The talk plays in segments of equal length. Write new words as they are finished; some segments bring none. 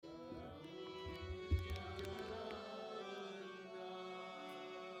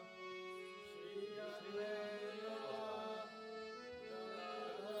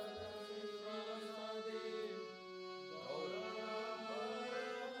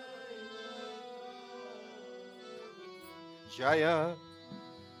Jaya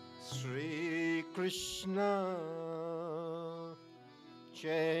Sri Krishna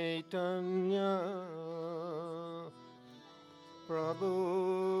Chaitanya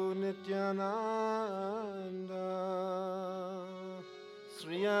Prabhu Nityananda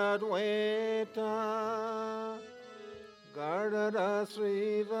Sri Advaita Gardara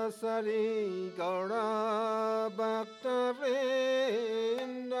Srivasari Gaura Bhakta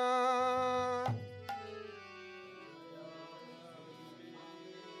Vrinda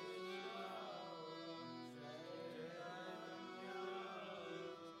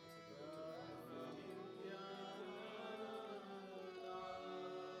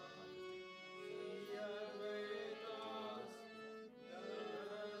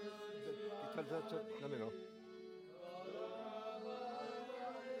No, no, no.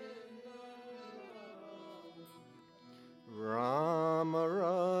 Rama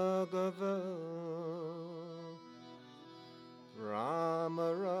Raghava Rama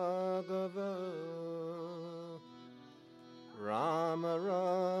Raghava Rama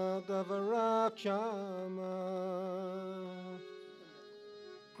Raghava Rakshama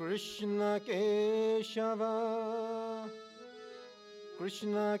Krishna Keshava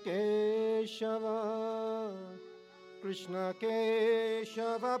Krishna Keshava Krishna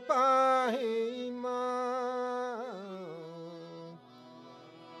Keshava Pahima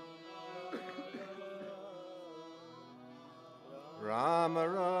Rama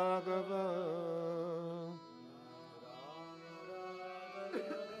Raghava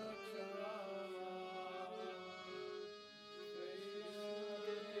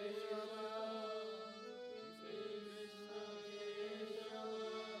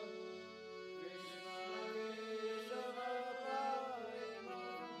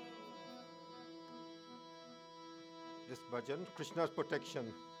This bhajan, Krishna's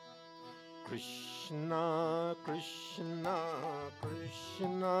protection. Krishna, Krishna,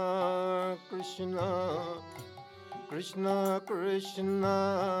 Krishna, Krishna, Krishna,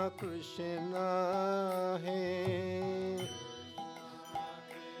 Krishna, Krishna, Hey.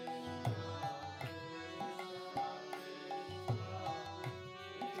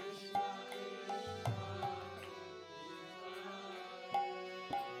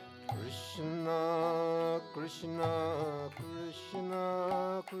 Krishna, Krishna,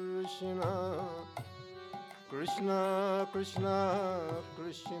 Krishna, Krishna, Krishna, Krishna,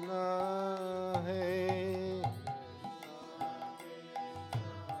 Krishna, Hey.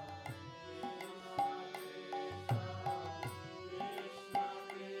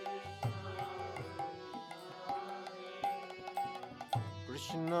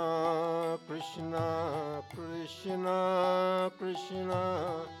 Krishna, Krishna, Krishna, Krishna,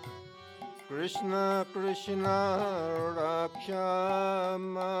 Krishna, Krishna,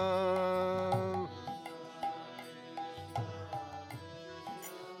 Rakshama.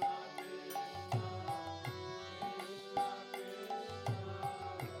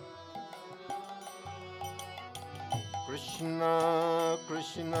 Krishna,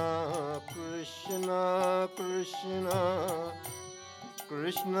 Krishna, Krishna, Krishna,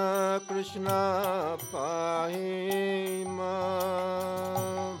 Krishna, Krishna, Pahima.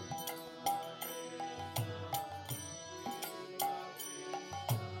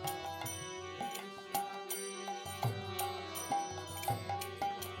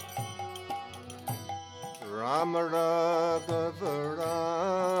 Rama Raghava,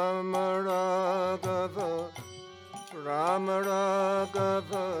 Rama Raghava, Rama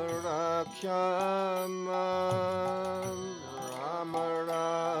Raghava, Rakshama, Rama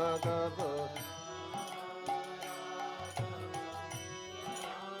Raghava.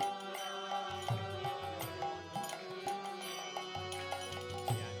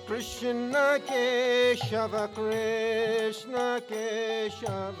 Krishna Keshava, Krishna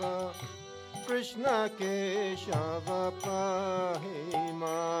Keshava, Krishna Keshava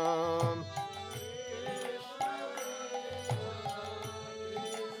Pahimam.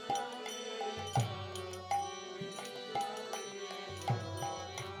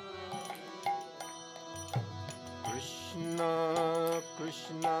 Krishna,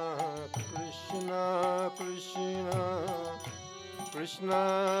 Krishna, Krishna, Krishna,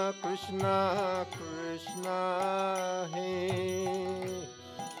 Krishna, Krishna, Krishna, Hey.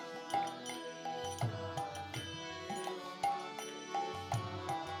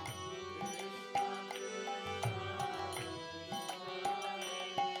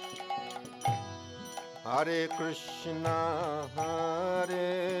 Hare Krishna,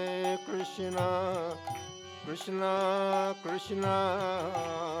 Hare Krishna, Krishna, Krishna,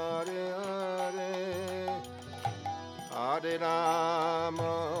 Hare Hare, Hare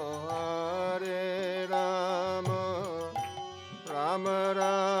Rama, Hare Rama,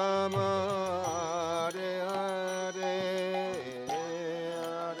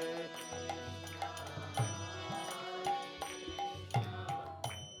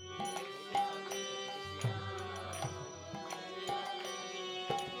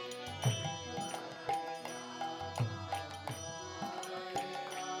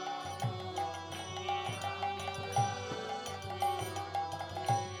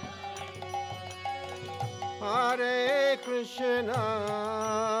 Hare Krishna,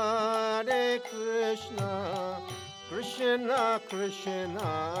 Hare Krishna, Krishna Krishna,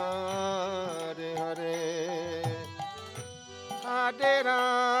 Hare Hare, Hare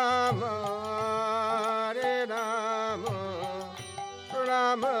Rama, Hare Rama,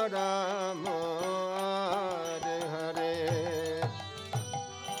 Rama Rama, Hare Hare.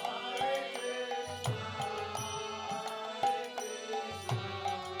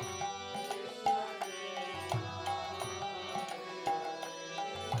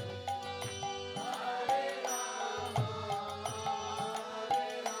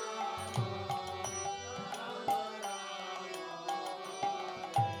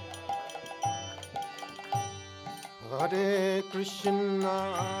 Hare Krishna,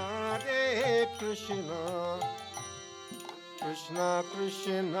 Hare Krishna, Krishna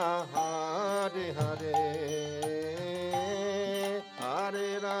Krishna, Hare Hare,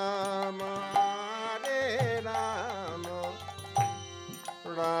 Hare Rama, Hare Rama,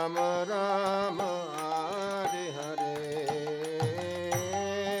 Rama Rama, Hare Hare,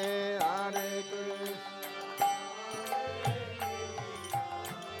 Hare Krishna.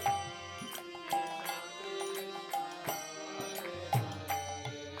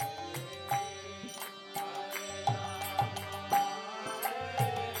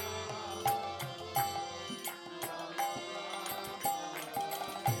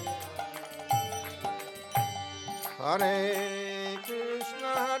 Hare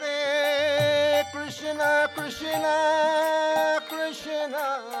Krishna, Krishna Krishna,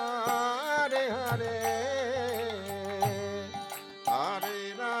 Hare Hare, Hare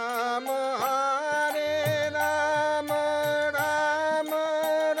Rama, Hare Rama, Rama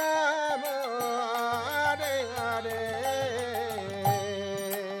Rama, Hare Hare,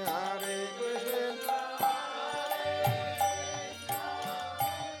 Hare Krishna.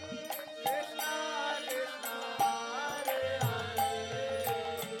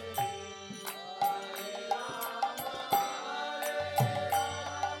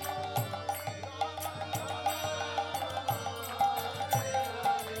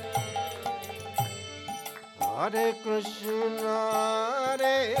 Hare Krishna,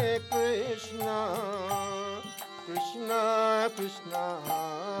 Hare Krishna, Krishna Krishna,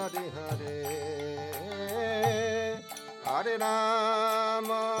 Hare Hare, Hare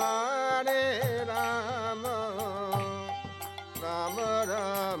Rama, Hare Rama, Rama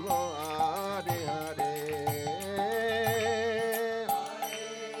Rama, Hare Hare.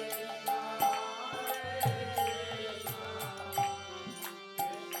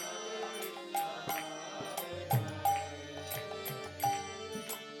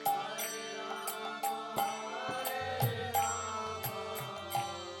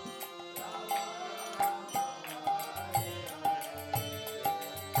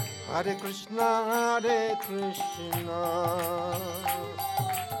 Hare Krishna, Hare Krishna,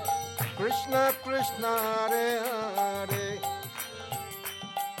 Krishna Krishna, Hare Hare,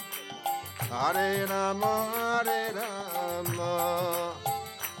 Hare Rama, Hare Rama,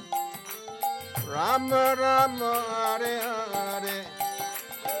 Rama Rama, Hare Hare.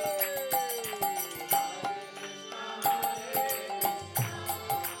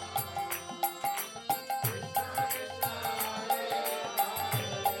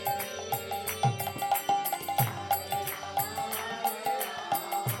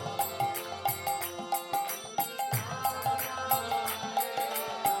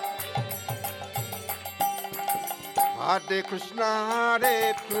 Hare Krishna,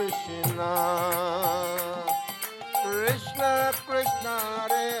 Hare Krishna, Krishna Krishna,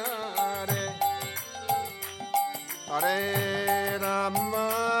 Hare Hare, Hare Rama,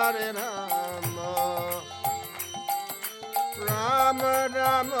 Hare Rama, Rama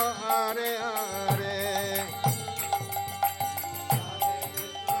Rama, Hare Hare.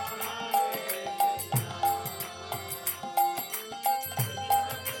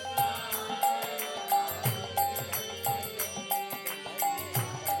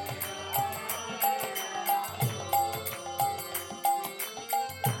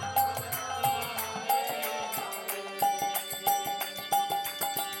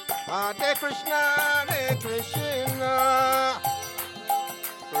 Hare Krishna, Hare Krishna,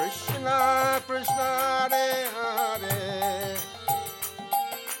 Krishna Krishna, Hare Hare,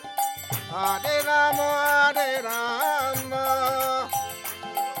 Hare Rama, Hare Rama,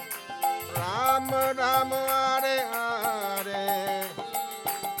 Rama Rama, Hare Hare.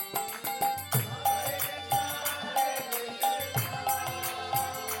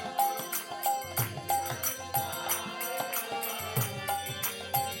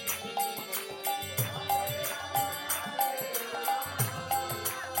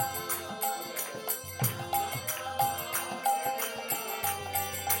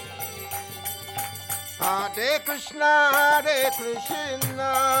 Hare Krishna, Hare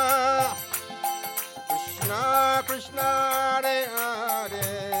Krishna, Krishna Krishna, Hare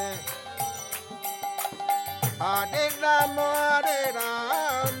Hare, Hare Rama, Hare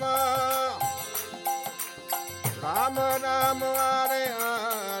Rama, Rama Rama, Hare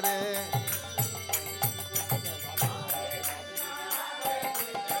Hare.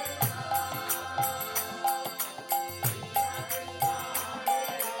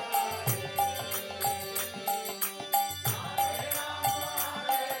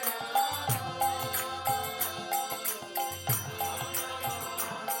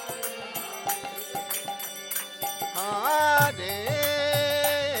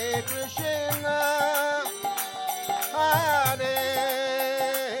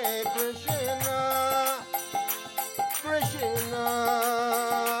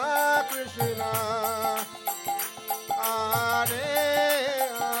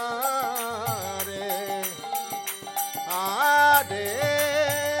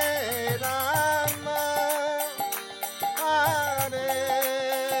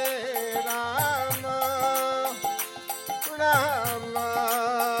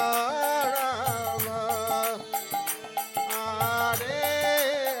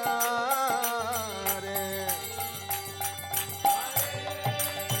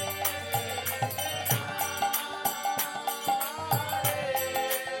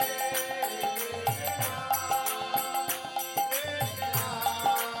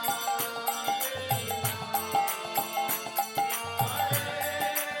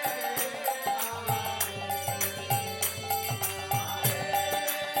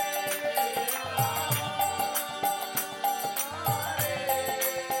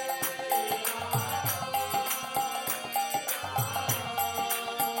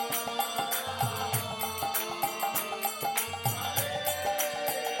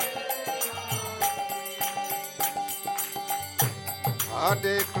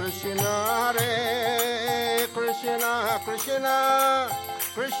 Hare Krishna, Hare Krishna, Krishna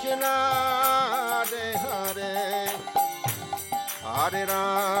Krishna, Hare Hare, Hare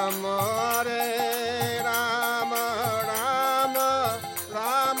Rama, Hare Rama, Rama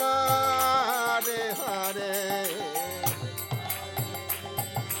Rama, Hare Hare.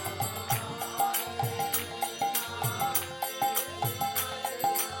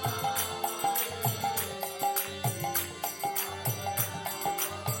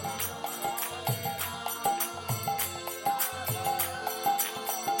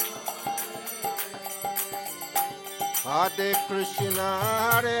 Hare Krishna,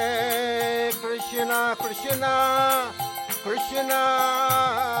 Hare Krishna, Krishna Krishna,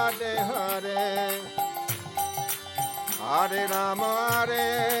 Hare Hare, Hare Rama,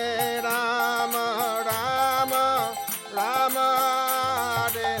 Hare Rama, Rama Rama,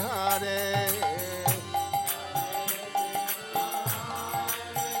 Hare Hare. Hare Krishna,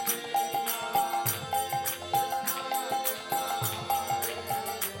 Hare Krishna, Krishna Krishna,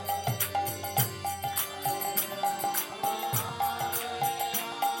 Hare Hare, Hare Rama,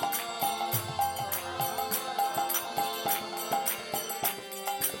 Hare Rama, Rama Rama,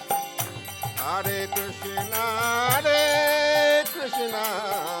 Hare Hare. Hare Krishna, Hare Krishna,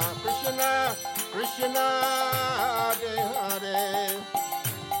 Krishna Krishna, Hare Hare,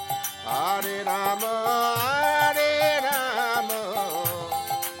 Hare Rama, Hare Rama,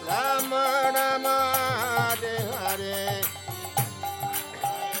 Rama Rama, Hare Hare.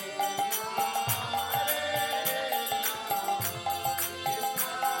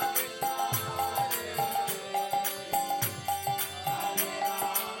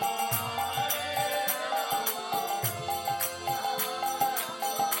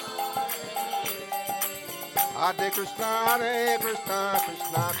 Hare Krishna, Hare Krishna,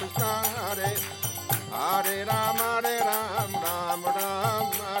 Krishna Krishna, Hare Hare Rama, Hare Ram, Ram Ram,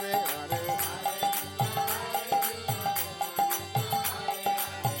 Hare Hare.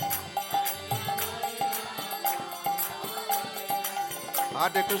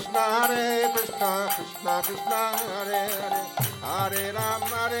 Hare Krishna, Hare Krishna, Krishna Krishna, Hare Hare, Hare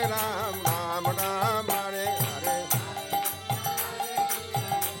Ram, Ram Ram, Hare Hare.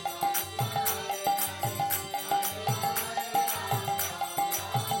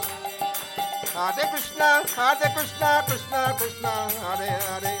 Hare Krishna, Krishna Krishna, Hare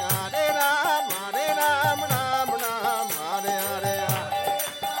Hare, Hare Ram, Ram Ram, Hare Hare.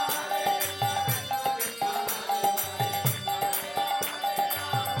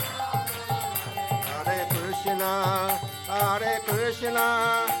 Hare Krishna,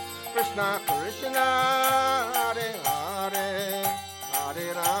 Krishna Krishna, Hare Hare, Hare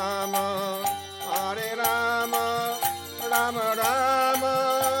Rama, Rama Rama,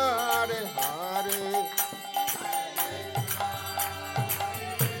 Hare Hare.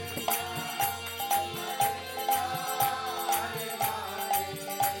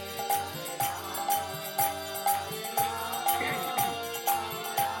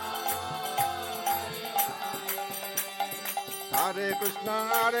 Hare Krishna,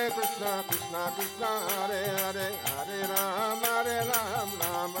 Krishna Krishna, Hare Hare, Hare Ram,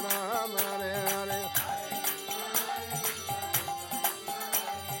 Ram Ram, Hare Hare.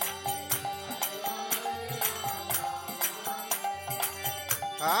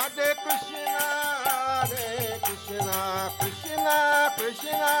 Hare Krishna, Krishna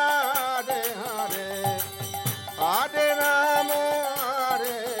Krishna, Hare Hare, Hare Ram,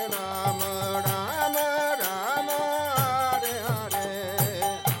 Ram Ram, Hare Hare.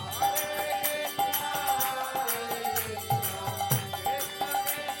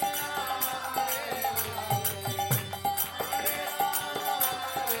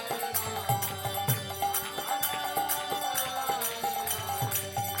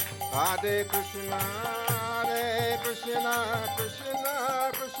 Hare Krishna, Krishna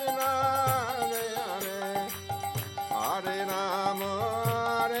Krishna, Hare Hare, Hare Ram, Ram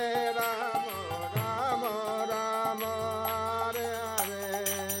Ram, Hare Hare.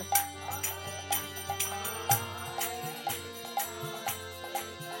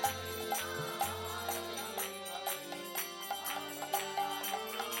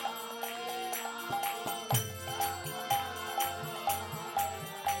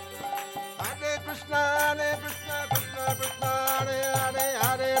 Hare Krishna, Krishna Krishna, Hare Hare,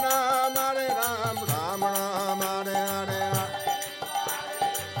 Hare Ram, Ram Ram, Hare Hare.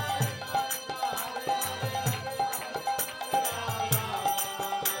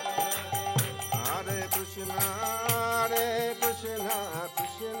 Hare Krishna,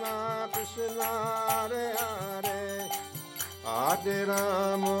 Krishna Krishna, Hare Hare, Hare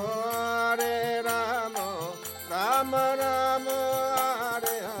Ram, Ram Ram,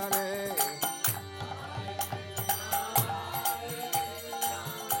 Hare Hare.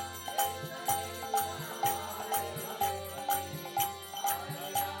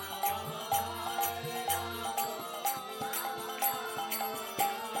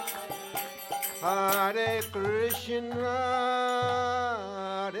 Hare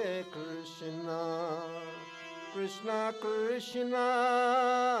Krishna, Krishna Krishna,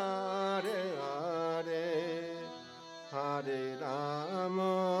 Hare Hare, Hare Ram,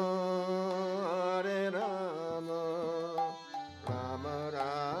 Ram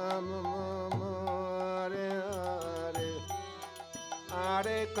Ram, Hare Hare,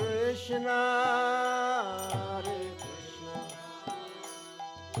 Hare Krishna,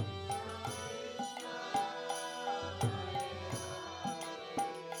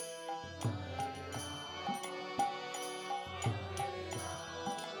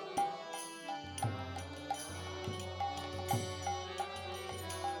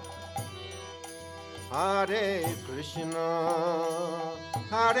 Krishna.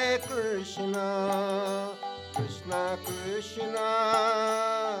 Hare Krishna, Krishna Krishna,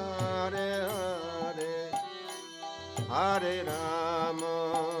 Hare Hare, Hare Ram,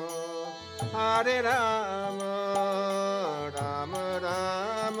 Ram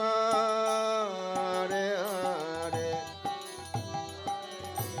Ram, Hare Hare.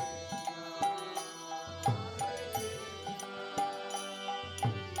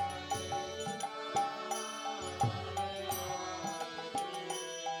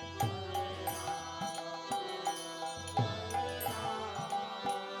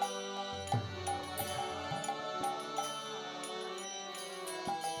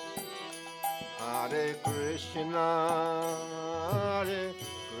 Hare Krishna,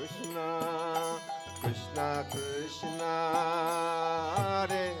 Krishna Krishna,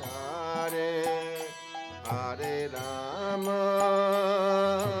 Hare Hare, Hare Ram,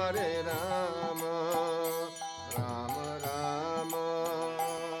 Ram Ram,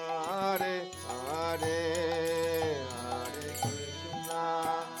 Hare Hare,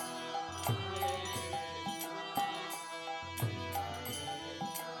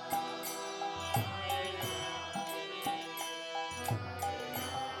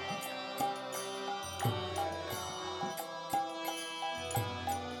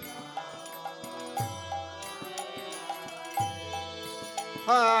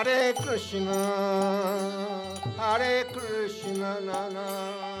 Hare Krishna. Hare Krishna, Nana,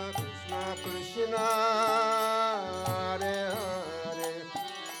 Krishna Krishna, Hare Hare,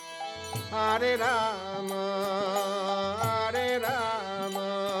 Hare Rama,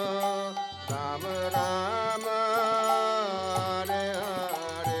 Rama Rama, Hare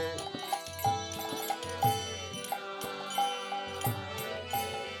Hare.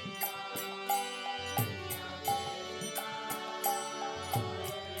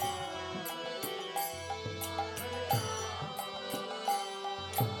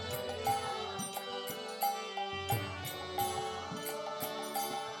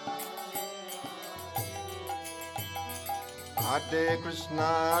 Hare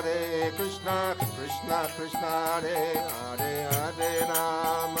Krishna, Krishna Krishna, Hare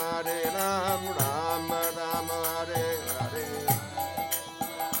Ram, Ram Ram, Hare Hare.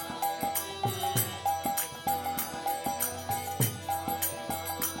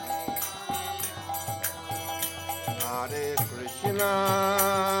 Hare Krishna,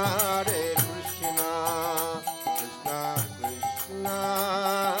 Krishna Krishna,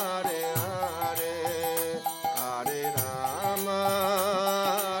 Hare Hare, Hare Rama,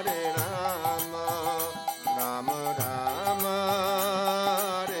 Rama Rama,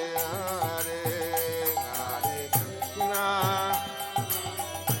 Hare Hare,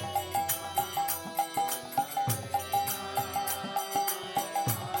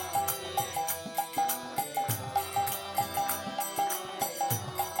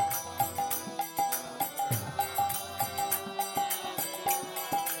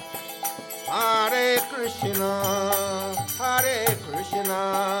 Hare Krishna. Hare Krishna,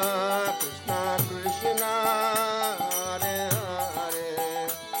 Krishna Krishna, Hare Hare,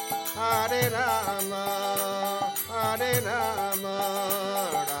 Hare Rama,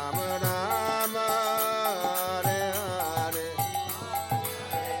 Rama Rama, Hare Hare.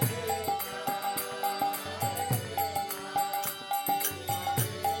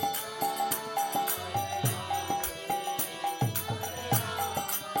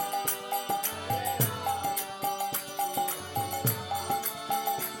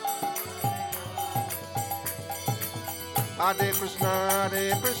 Hare Krishna,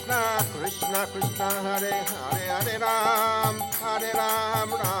 Krishna Krishna, Hare Hare, Hare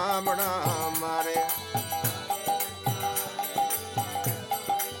Ram, Ram Ram, Hare.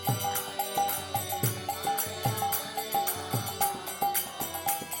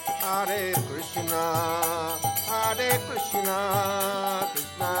 Hare Krishna,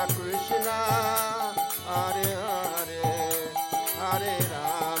 Krishna Krishna, Hare Hare, Hare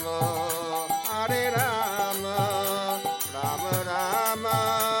Rama, Rama Rama,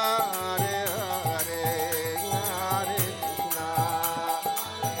 Hare Hare, Hare Krishna.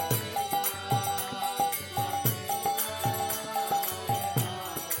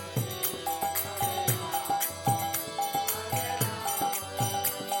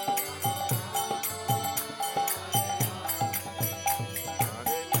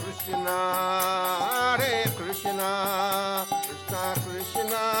 Hare Krishna, Krishna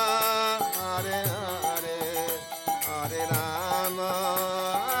Krishna, Hare Hare, Hare Rama,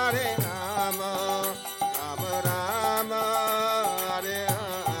 Rama Rama, Hare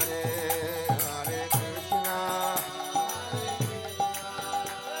Hare,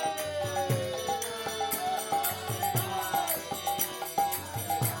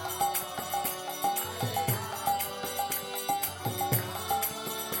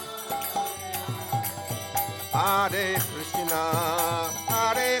 Hare Krishna.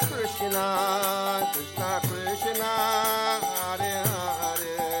 Hare Krishna, Krishna Krishna, Hare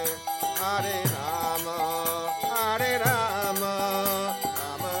Hare, Hare Rama,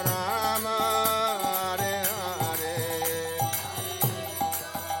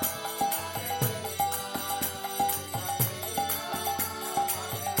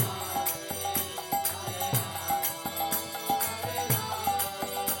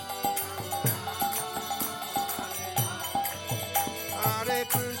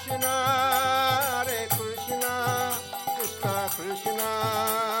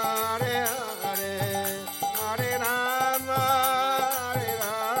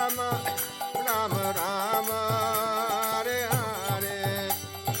 Rama Rama, Hare Hare.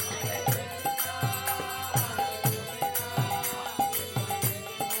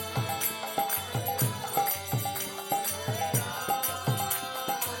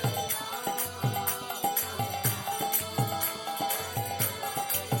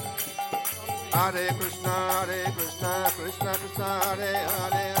 Hare Krishna, Krishna Krishna, Hare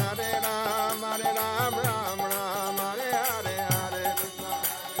Hare, Hare Rama, Rama Rama, Hare Hare. Hare Krishna, Krishna Krishna, Hare Hare, Hare Ram, Ram Ram, Hare Hare, Hare Krishna.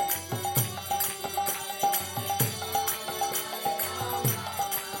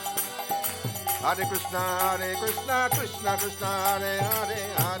 Hare Krishna, Krishna Krishna, Hare Hare,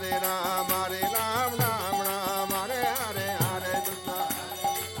 Hare Ram, Ram Ram, Hare Hare, Hare Krishna.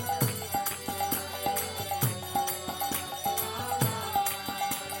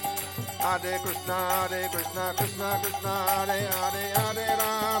 Hare Krishna, Krishna Krishna, Hare Hare, Hare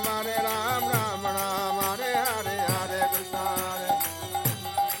Ram, Ram Ram, Hare Hare, Hare Krishna.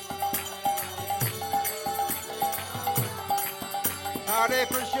 Hare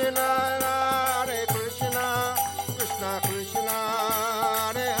Krishna, Krishna Krishna,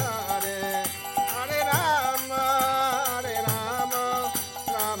 Hare Hare, Hare Rama,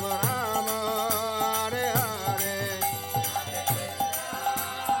 Rama Rama, Hare Hare.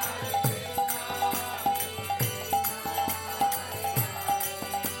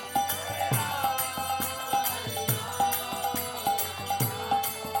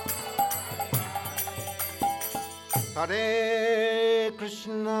 Hare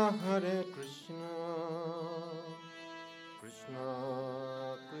Krishna,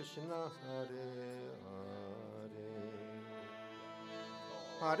 Krishna Krishna, Hare Hare,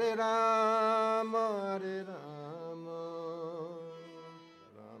 Hare Rama,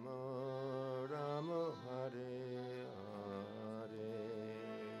 Rama Rama, Hare Hare.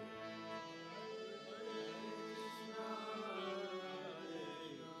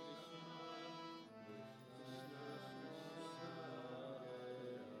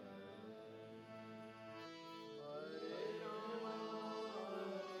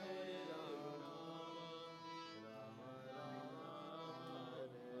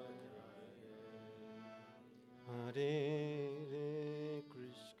 Hare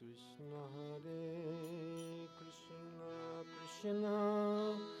Krishna, Hare Krishna, Krishna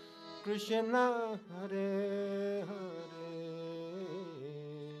Krishna, Hare Hare,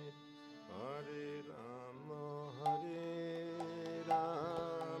 Hare Rama,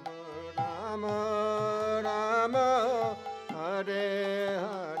 Rama Rama, Hare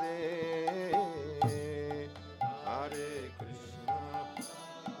Hare, Hare Krishna.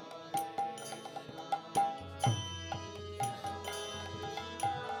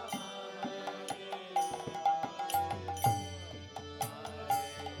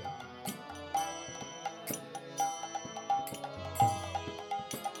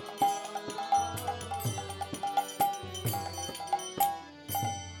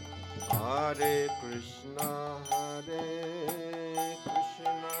 Hare Krishna,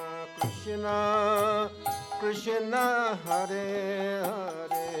 Krishna Krishna, Hare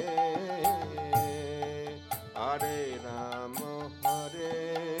Hare, Hare Rama,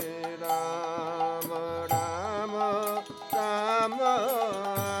 Rama Rama,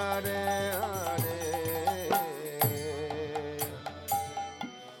 Hare Hare.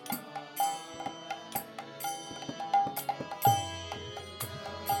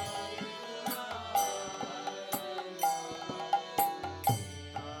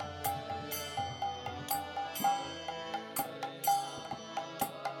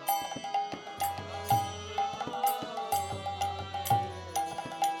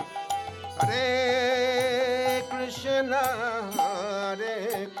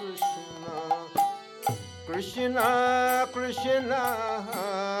 Hare Krishna, Krishna Krishna,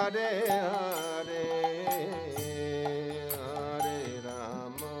 Hare Hare, Hare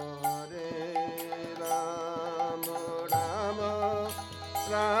Rama, Rama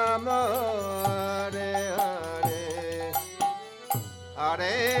Rama, Hare Hare,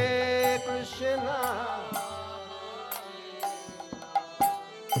 Hare Krishna.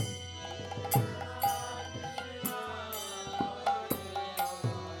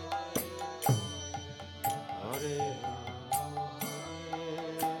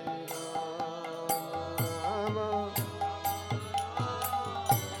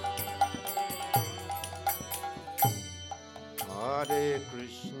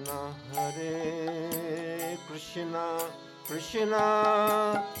 Hare Krishna, Krishna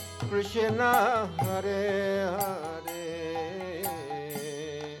Krishna, Hare Hare,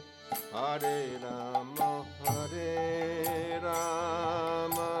 Hare Rama,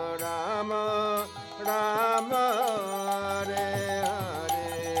 Rama Rama, Hare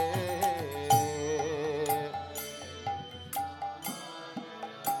Hare.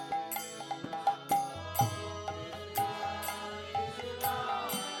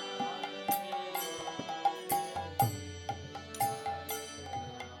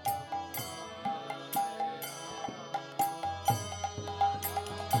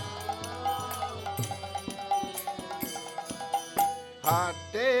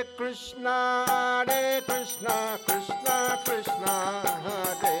 Hare Krishna, Krishna Krishna,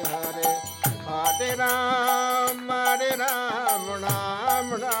 Hare Hare, Hare Rama,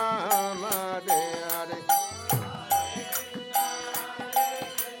 Rama Rama, Hare Hare.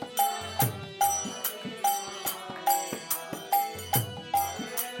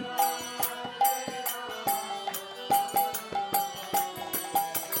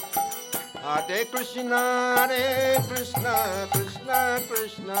 Hare Krishna, Krishna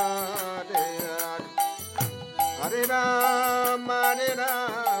Krishna, Hare Hare, Hare Rama,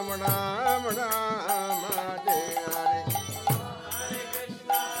 Rama Rama, Hare Hare.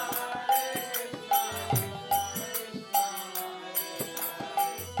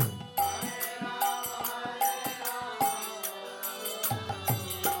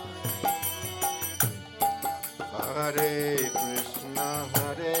 Hare Krishna,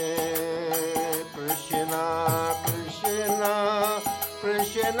 Krishna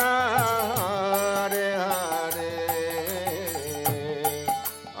Krishna, Hare Hare,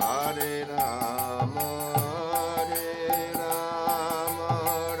 Hare Rama,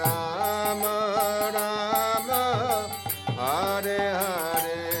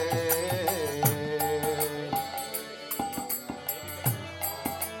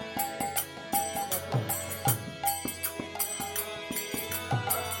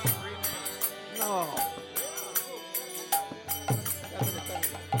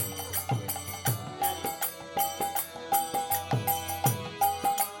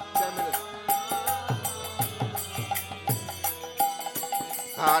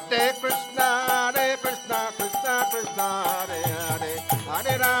 Hare Krishna, Krishna Krishna, Hare Hare,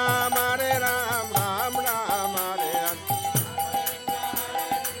 Hare Ram, Ram Ram, Hare Hare.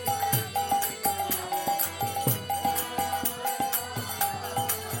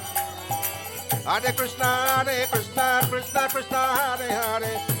 Hare Krishna, Krishna Krishna, Hare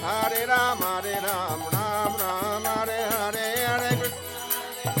Hare, Hare Ram, Ram Ram, Hare Hare, Hare Krishna.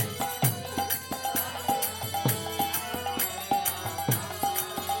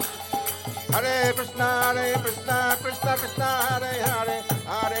 Hare Krishna, Krishna Krishna, Hare Hare,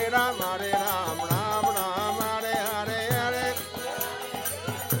 Hare Ram, Ram Ram, Hare Hare, Hare.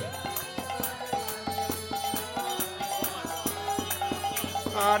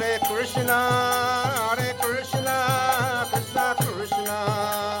 Hare Krishna, Krishna Krishna,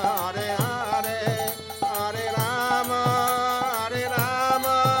 Hare Hare, Hare Rama,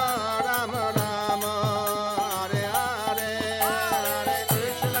 Rama Rama, Hare Hare, Hare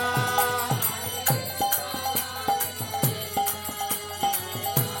Krishna.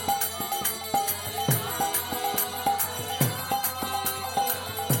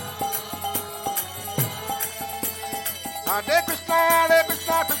 Hare Krishna,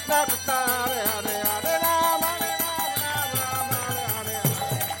 Krishna Krishna, Hare Hare, Hare Rama, Rama Hare Hare.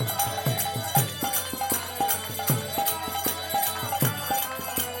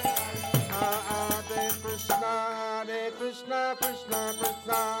 Hare Krishna, Krishna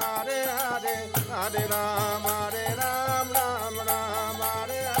Krishna, Hare Hare, Hare Rama, Rama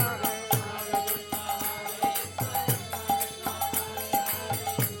Hare Hare.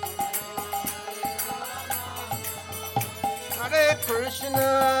 Hare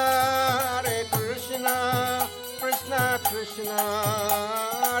Krishna, Krishna Krishna,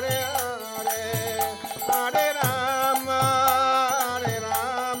 Hare Hare, Hare Rama,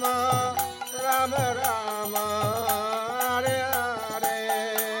 Rama Rama, Hare Hare,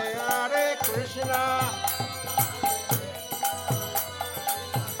 Hare Krishna.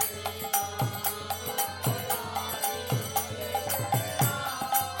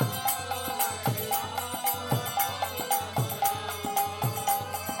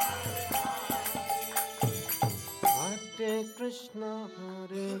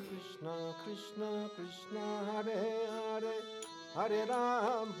 Hare Krishna, Krishna Krishna, Hare Hare, Hare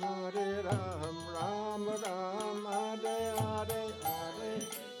Ram, Ram Ram, Hare Hare, Hare.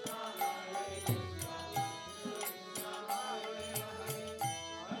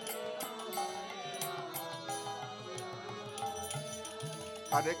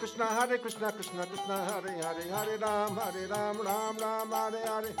 Hare Krishna, Krishna Krishna, Hare Hare, Hare Ram, Ram Ram, Hare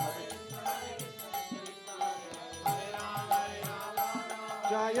Hare, Hare.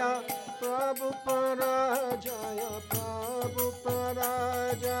 Jaya Prabhupada, Jaya Prabhupada,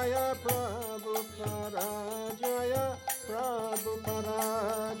 Jaya Prabhupada, Jaya Prabhupada,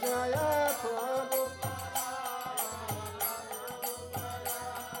 Jaya Prabhupada.